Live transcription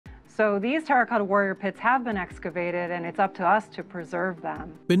So these terracotta warrior pits have been excavated, and it's up to us to preserve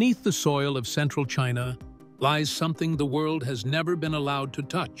them. Beneath the soil of central China lies something the world has never been allowed to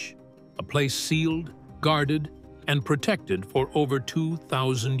touch, a place sealed, guarded, and protected for over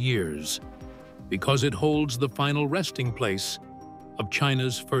 2,000 years, because it holds the final resting place of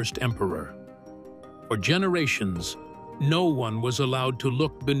China's first emperor. For generations, no one was allowed to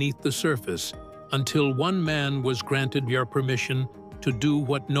look beneath the surface until one man was granted your permission to do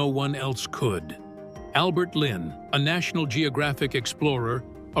what no one else could. Albert Lin, a National Geographic explorer,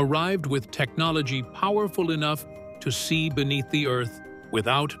 arrived with technology powerful enough to see beneath the Earth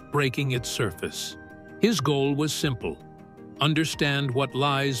without breaking its surface. His goal was simple: understand what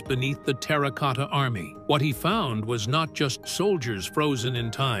lies beneath the Terracotta Army. What he found was not just soldiers frozen in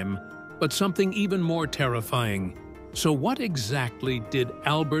time, but something even more terrifying. So what exactly did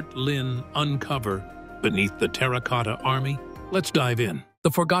Albert Lin uncover beneath the Terracotta Army? Let's dive in. The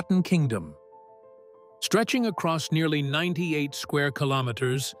Forgotten Kingdom. Stretching across nearly 98 square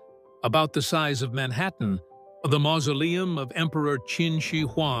kilometers, about the size of Manhattan, the mausoleum of Emperor Qin Shi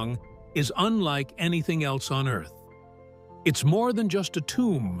Huang is unlike anything else on Earth. It's more than just a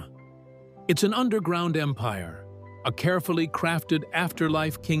tomb. It's an underground empire, a carefully crafted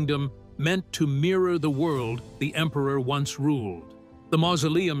afterlife kingdom meant to mirror the world the emperor once ruled. The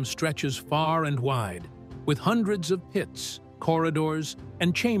mausoleum stretches far and wide, with hundreds of pits, corridors,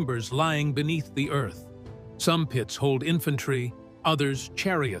 and chambers lying beneath the earth. Some pits hold infantry, others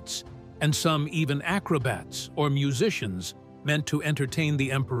chariots, and some even acrobats or musicians meant to entertain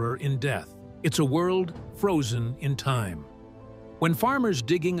the emperor in death. It's a world frozen in time. When farmers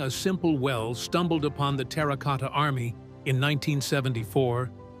digging a simple well stumbled upon the Terracotta Army in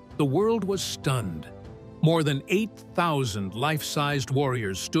 1974, the world was stunned. More than 8,000 life-sized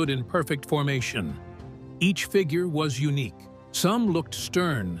warriors stood in perfect formation. Each figure was unique. Some looked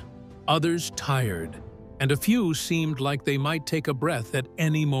stern, others tired, and a few seemed like they might take a breath at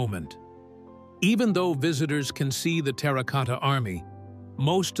any moment. Even though visitors can see the Terracotta Army,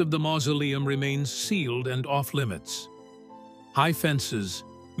 most of the mausoleum remains sealed and off-limits. High fences,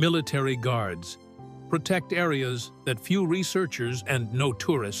 military guards, protect areas that few researchers and no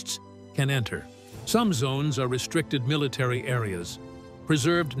tourists can enter. Some zones are restricted military areas,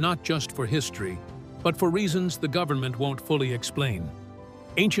 preserved not just for history, but for reasons the government won't fully explain.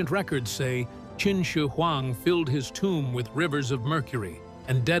 Ancient records say Qin Shi Huang filled his tomb with rivers of mercury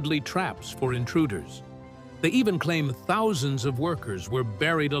and deadly traps for intruders. They even claim thousands of workers were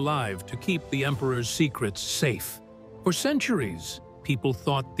buried alive to keep the emperor's secrets safe. For centuries, people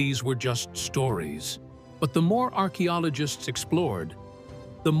thought these were just stories. But the more archaeologists explored,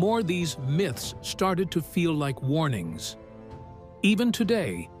 the more these myths started to feel like warnings. Even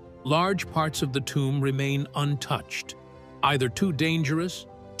today, large parts of the tomb remain untouched, either too dangerous,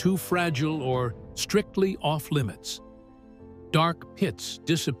 too fragile, or strictly off-limits. Dark pits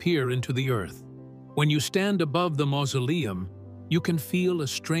disappear into the earth. When you stand above the mausoleum, you can feel a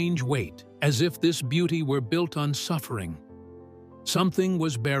strange weight, as if this beauty were built on suffering. Something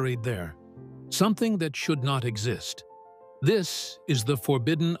was buried there, something that should not exist. This is the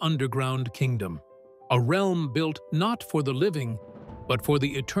Forbidden Underground Kingdom, a realm built not for the living, but for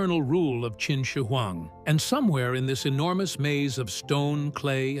the eternal rule of Qin Shi Huang. And somewhere in this enormous maze of stone,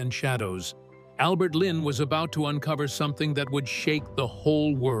 clay, and shadows, Albert Lin was about to uncover something that would shake the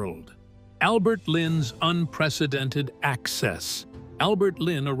whole world. Albert Lin's unprecedented access. Albert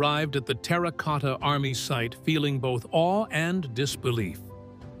Lin arrived at the Terracotta Army site feeling both awe and disbelief.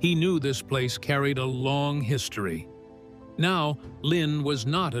 He knew this place carried a long history. Now, Lin was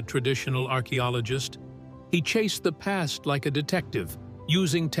not a traditional archaeologist. He chased the past like a detective,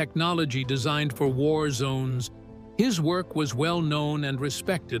 using technology designed for war zones. His work was well known and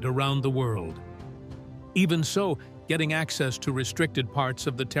respected around the world. Even so, getting access to restricted parts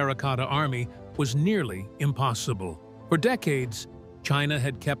of the Terracotta Army was nearly impossible. For decades, China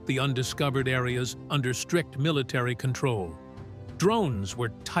had kept the undiscovered areas under strict military control. Drones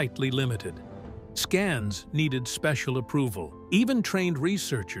were tightly limited. Scans needed special approval. Even trained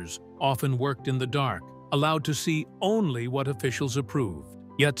researchers often worked in the dark, allowed to see only what officials approved.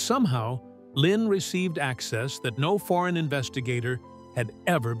 Yet somehow, Lin received access that no foreign investigator had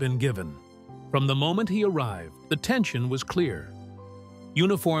ever been given. From the moment he arrived, the tension was clear.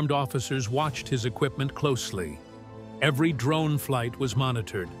 Uniformed officers watched his equipment closely. Every drone flight was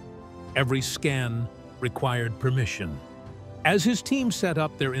monitored. Every scan required permission. As his team set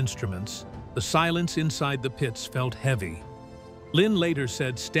up their instruments, the silence inside the pits felt heavy. Lin later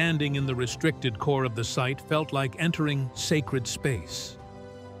said standing in the restricted core of the site felt like entering sacred space.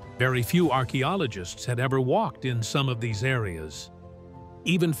 Very few archaeologists had ever walked in some of these areas.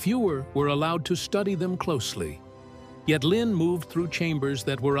 Even fewer were allowed to study them closely. Yet Lin moved through chambers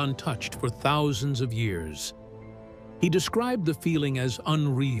that were untouched for thousands of years. He described the feeling as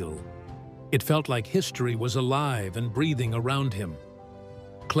unreal. It felt like history was alive and breathing around him.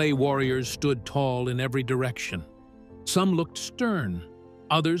 Clay warriors stood tall in every direction. Some looked stern,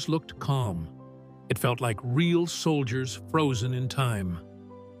 others looked calm. It felt like real soldiers frozen in time.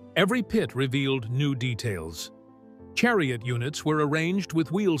 Every pit revealed new details. Chariot units were arranged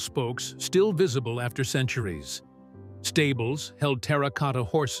with wheel spokes still visible after centuries. Stables held terracotta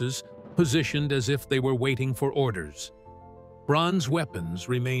horses, positioned as if they were waiting for orders. Bronze weapons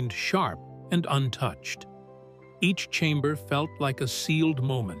remained sharp and untouched. Each chamber felt like a sealed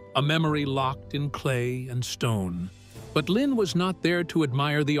moment, a memory locked in clay and stone. But Lin was not there to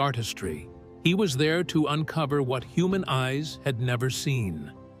admire the artistry. He was there to uncover what human eyes had never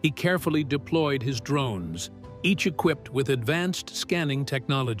seen. He carefully deployed his drones, each equipped with advanced scanning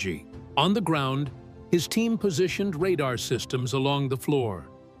technology. On the ground, his team positioned radar systems along the floor,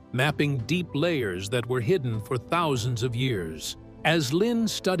 mapping deep layers that were hidden for thousands of years. As Lin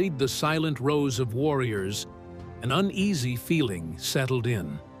studied the silent rows of warriors, an uneasy feeling settled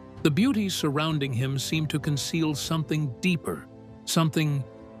in. The beauty surrounding him seemed to conceal something deeper, something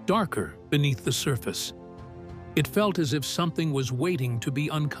darker beneath the surface. It felt as if something was waiting to be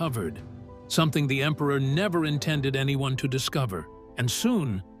uncovered, something the Emperor never intended anyone to discover. And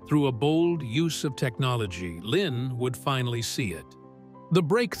soon, through a bold use of technology, Lin would finally see it. The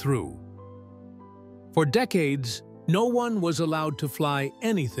breakthrough. For decades, no one was allowed to fly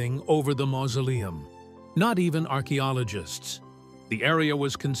anything over the mausoleum, not even archaeologists. The area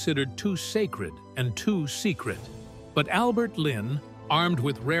was considered too sacred and too secret. But Albert Lin, armed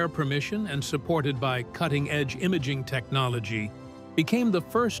with rare permission and supported by cutting-edge imaging technology, became the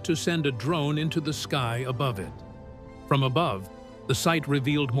first to send a drone into the sky above it. From above, the site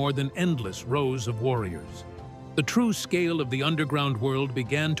revealed more than endless rows of warriors. The true scale of the underground world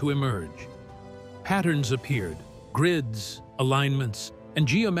began to emerge. Patterns appeared, grids, alignments, and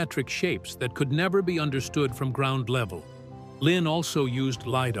geometric shapes that could never be understood from ground level. Lin also used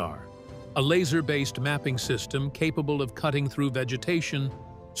LiDAR, a laser-based mapping system capable of cutting through vegetation,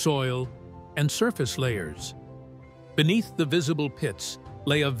 soil, and surface layers. Beneath the visible pits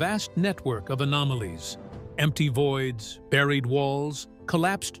lay a vast network of anomalies, empty voids, buried walls,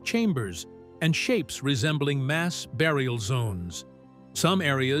 collapsed chambers, and shapes resembling mass burial zones. Some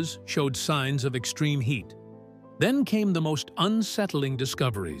areas showed signs of extreme heat. Then came the most unsettling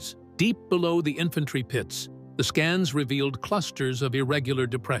discoveries. Deep below the infantry pits, the scans revealed clusters of irregular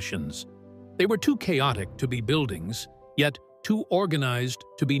depressions. They were too chaotic to be buildings, yet too organized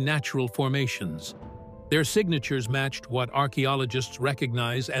to be natural formations. Their signatures matched what archaeologists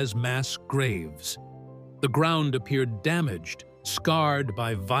recognize as mass graves. The ground appeared damaged, scarred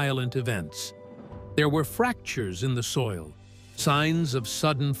by violent events. There were fractures in the soil, signs of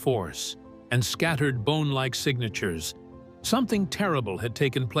sudden force, and scattered bone-like signatures. Something terrible had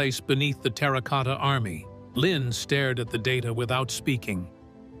taken place beneath the Terracotta Army. Lin stared at the data without speaking.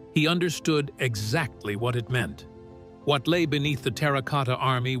 He understood exactly what it meant. What lay beneath the Terracotta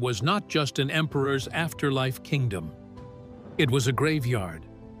Army was not just an emperor's afterlife kingdom. It was a graveyard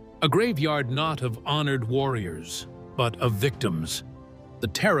not of honored warriors, but of victims. The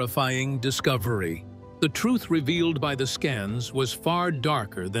terrifying discovery. The truth revealed by the scans was far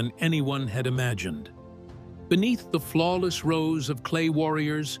darker than anyone had imagined. Beneath the flawless rows of clay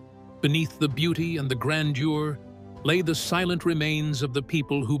warriors, beneath the beauty and the grandeur, lay the silent remains of the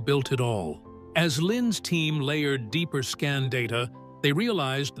people who built it all. As Lin's team layered deeper scan data, they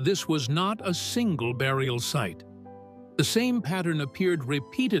realized this was not a single burial site. The same pattern appeared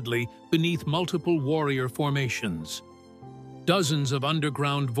repeatedly beneath multiple warrior formations. Dozens of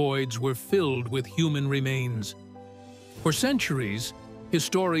underground voids were filled with human remains. For centuries,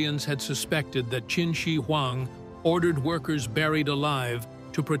 historians had suspected that Qin Shi Huang ordered workers buried alive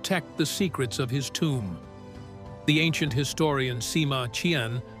to protect the secrets of his tomb. The ancient historian Sima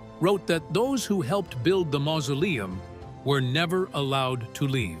Qian wrote that those who helped build the mausoleum were never allowed to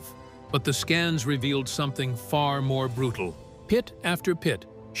leave. But the scans revealed something far more brutal. Pit after pit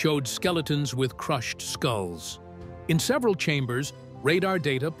showed skeletons with crushed skulls. In several chambers, radar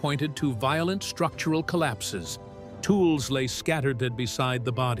data pointed to violent structural collapses. Tools lay scattered beside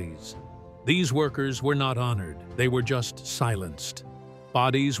the bodies. These workers were not honored, they were just silenced.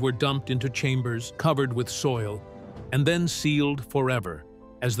 Bodies were dumped into chambers covered with soil, and then sealed forever,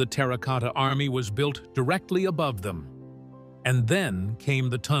 as the Terracotta Army was built directly above them. And then came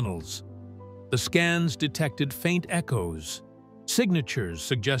the tunnels. The scans detected faint echoes, signatures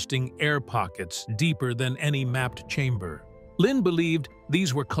suggesting air pockets deeper than any mapped chamber. Lin believed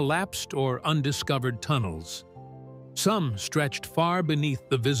these were collapsed or undiscovered tunnels. Some stretched far beneath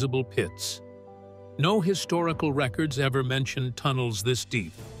the visible pits. No historical records ever mentioned tunnels this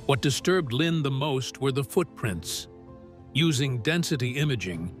deep. What disturbed Lin the most were the footprints. Using density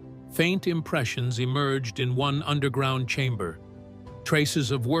imaging, faint impressions emerged in one underground chamber.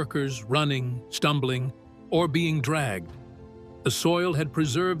 Traces of workers running, stumbling, or being dragged. The soil had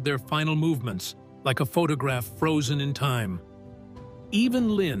preserved their final movements, like a photograph frozen in time.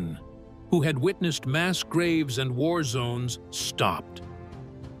 Even Lin, who had witnessed mass graves and war zones, stopped.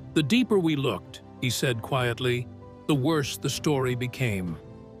 "The deeper we looked," he said quietly, "the worse the story became."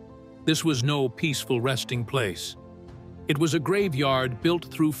 This was no peaceful resting place. It was a graveyard built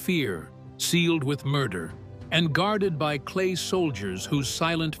through fear, sealed with murder, and guarded by clay soldiers whose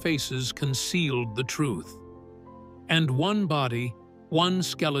silent faces concealed the truth. And one body, one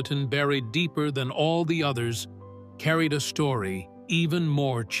skeleton buried deeper than all the others, carried a story even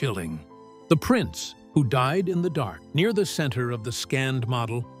more chilling. The prince, who died in the dark. Near the center of the scanned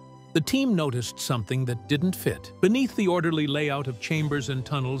model, the team noticed something that didn't fit. Beneath the orderly layout of chambers and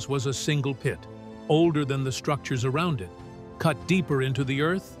tunnels was a single pit, older than the structures around it, cut deeper into the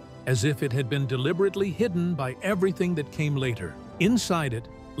earth as if it had been deliberately hidden by everything that came later. Inside it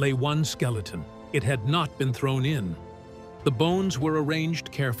lay one skeleton. It had not been thrown in. The bones were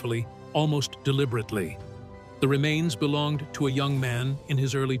arranged carefully, almost deliberately. The remains belonged to a young man in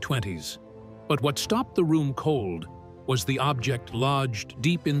his early 20s. But what stopped the room cold was the object lodged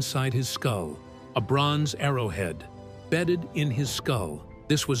deep inside his skull, a bronze arrowhead, bedded in his skull.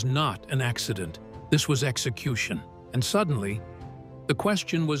 This was not an accident. This was execution. And suddenly, the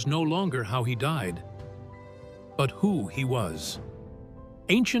question was no longer how he died, but who he was.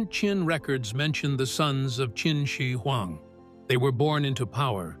 Ancient Qin records mention the sons of Qin Shi Huang. They were born into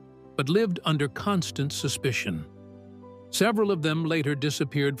power, but lived under constant suspicion. Several of them later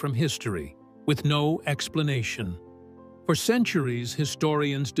disappeared from history, with no explanation. For centuries,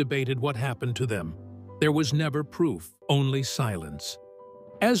 historians debated what happened to them. There was never proof, only silence.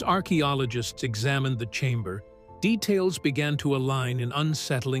 As archaeologists examined the chamber, details began to align in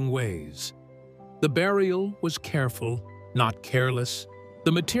unsettling ways. The burial was careful, not careless.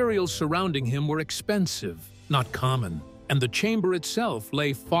 The materials surrounding him were expensive, not common. And the chamber itself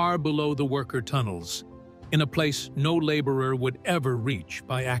lay far below the worker tunnels, in a place no laborer would ever reach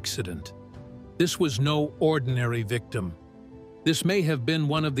by accident. This was no ordinary victim. This may have been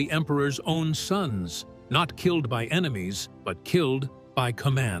one of the emperor's own sons, not killed by enemies, but killed by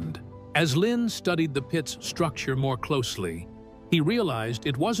command. As Lin studied the pit's structure more closely, he realized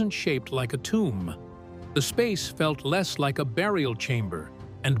it wasn't shaped like a tomb. The space felt less like a burial chamber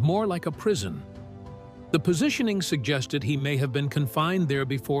and more like a prison. The positioning suggested he may have been confined there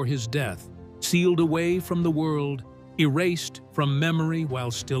before his death, sealed away from the world, erased from memory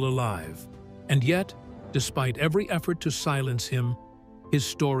while still alive. And yet, despite every effort to silence him, his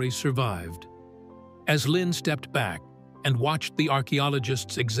story survived. As Lin stepped back and watched the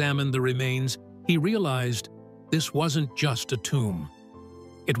archaeologists examine the remains, he realized this wasn't just a tomb.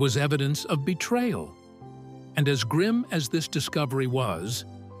 It was evidence of betrayal. And as grim as this discovery was,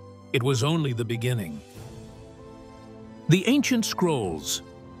 it was only the beginning. The ancient scrolls.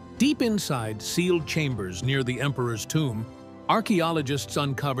 Deep inside sealed chambers near the emperor's tomb, archaeologists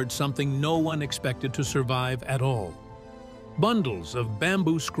uncovered something no one expected to survive at all. Bundles of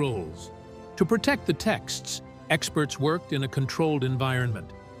bamboo scrolls. To protect the texts, experts worked in a controlled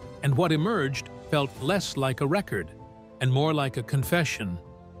environment, and what emerged felt less like a record and more like a confession.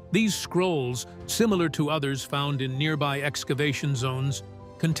 These scrolls, similar to others found in nearby excavation zones,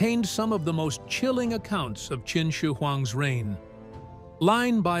 contained some of the most chilling accounts of Qin Shi Huang's reign.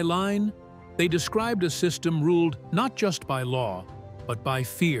 Line by line, they described a system ruled not just by law, but by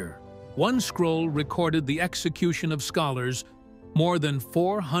fear. One scroll recorded the execution of scholars, more than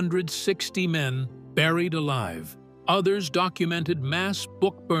 460 men buried alive. Others documented mass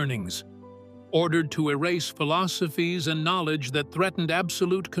book burnings, ordered to erase philosophies and knowledge that threatened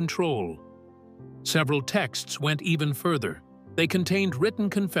absolute control. Several texts went even further. They contained written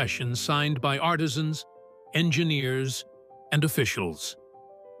confessions signed by artisans, engineers, and officials.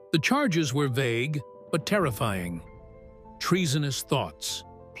 The charges were vague but terrifying. Treasonous thoughts,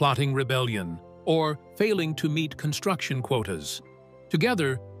 plotting rebellion, or failing to meet construction quotas.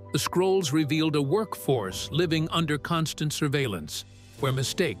 Together, the scrolls revealed a workforce living under constant surveillance, where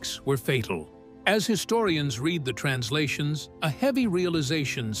mistakes were fatal. As historians read the translations, a heavy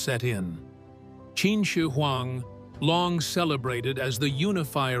realization set in. Qin Shi Huang, long celebrated as the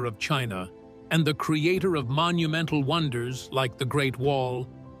unifier of China and the creator of monumental wonders like the Great Wall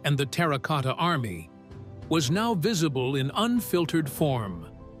and the Terracotta Army, was now visible in unfiltered form,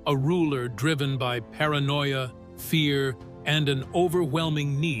 a ruler driven by paranoia, fear, and an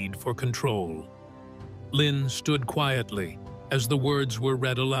overwhelming need for control. Lin stood quietly as the words were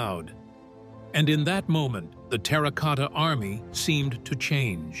read aloud. And in that moment, the Terracotta Army seemed to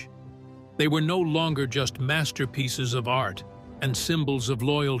change. They were no longer just masterpieces of art and symbols of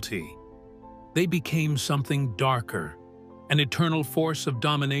loyalty. They became something darker, an eternal force of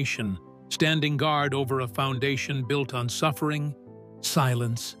domination, standing guard over a foundation built on suffering,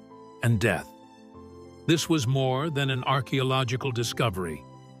 silence, and death. This was more than an archaeological discovery.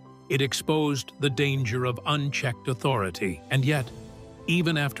 It exposed the danger of unchecked authority, and yet,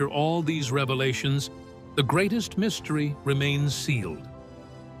 even after all these revelations, the greatest mystery remains sealed.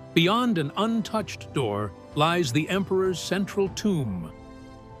 Beyond an untouched door lies the emperor's central tomb,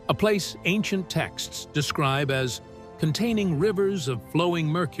 a place ancient texts describe as containing rivers of flowing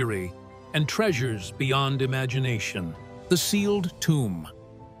mercury and treasures beyond imagination. The sealed tomb.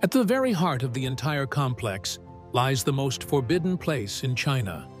 At the very heart of the entire complex lies the most forbidden place in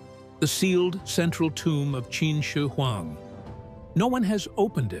China, the sealed central tomb of Qin Shi Huang. No one has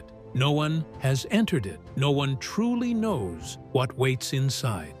opened it, no one has entered it, no one truly knows what waits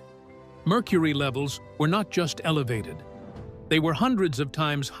inside. Mercury levels were not just elevated. They were hundreds of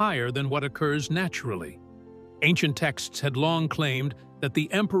times higher than what occurs naturally. Ancient texts had long claimed that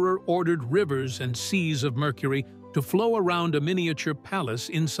the emperor ordered rivers and seas of mercury to flow around a miniature palace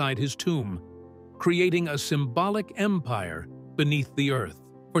inside his tomb, creating a symbolic empire beneath the earth.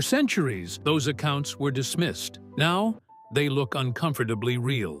 For centuries, those accounts were dismissed. Now, they look uncomfortably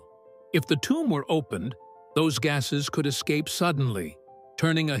real. If the tomb were opened, those gases could escape suddenly,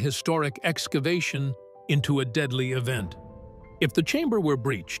 turning a historic excavation into a deadly event. If the chamber were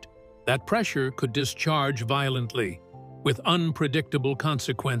breached, that pressure could discharge violently, with unpredictable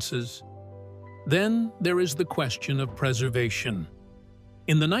consequences. Then there is the question of preservation.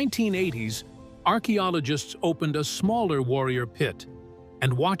 In the 1980s, archaeologists opened a smaller warrior pit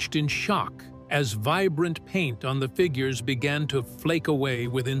and watched in shock as vibrant paint on the figures began to flake away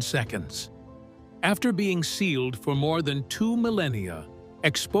within seconds. After being sealed for more than 2 millennia,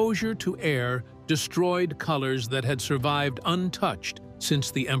 exposure to air destroyed colors that had survived untouched since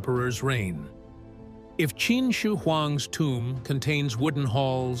the emperor's reign. If Qin Shi Huang's tomb contains wooden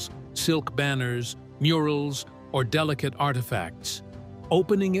halls, silk banners, murals, or delicate artifacts,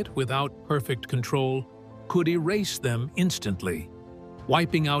 opening it without perfect control could erase them instantly,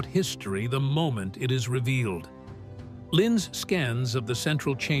 wiping out history the moment it is revealed. Lin's scans of the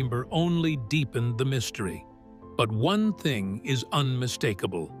central chamber only deepened the mystery. But one thing is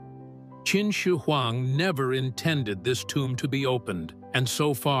unmistakable. Qin Shi Huang never intended this tomb to be opened, and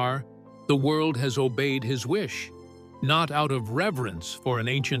so far, the world has obeyed his wish, not out of reverence for an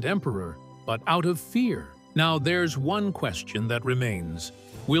ancient emperor, but out of fear. Now there's one question that remains.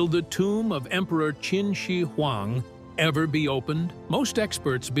 Will the tomb of Emperor Qin Shi Huang ever be opened? Most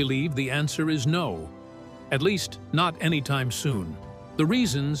experts believe the answer is no, at least not anytime soon. The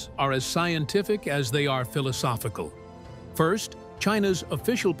reasons are as scientific as they are philosophical. First, China's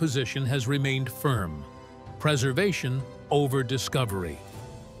official position has remained firm: preservation over discovery.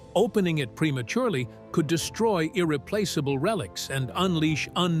 Opening it prematurely could destroy irreplaceable relics and unleash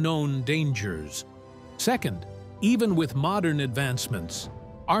unknown dangers. Second, even with modern advancements,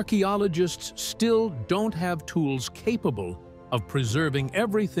 archaeologists still don't have tools capable of preserving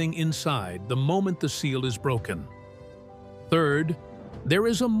everything inside the moment the seal is broken. Third, there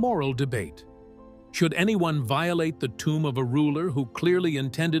is a moral debate. Should anyone violate the tomb of a ruler who clearly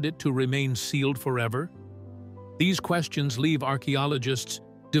intended it to remain sealed forever? These questions leave archaeologists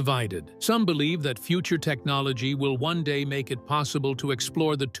divided. Some believe that future technology will one day make it possible to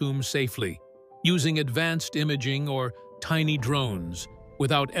explore the tomb safely, using advanced imaging or tiny drones,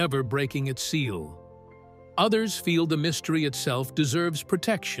 without ever breaking its seal. Others feel the mystery itself deserves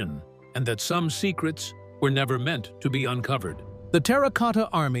protection, and that some secrets were never meant to be uncovered. The Terracotta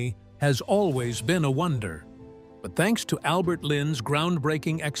Army has always been a wonder, but thanks to Albert Lin's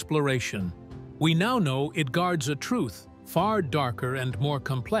groundbreaking exploration, we now know it guards a truth far darker and more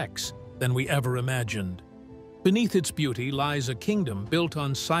complex than we ever imagined. Beneath its beauty lies a kingdom built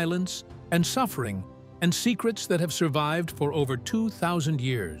on silence and suffering and secrets that have survived for over 2,000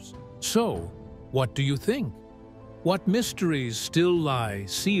 years. So, what do you think? What mysteries still lie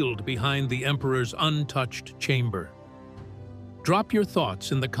sealed behind the Emperor's untouched chamber? Drop your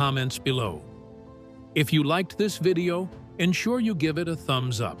thoughts in the comments below. If you liked this video, ensure you give it a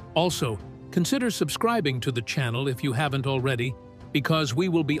thumbs up. Also, consider subscribing to the channel if you haven't already, because we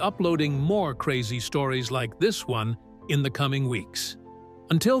will be uploading more crazy stories like this one in the coming weeks.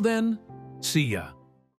 Until then, see ya.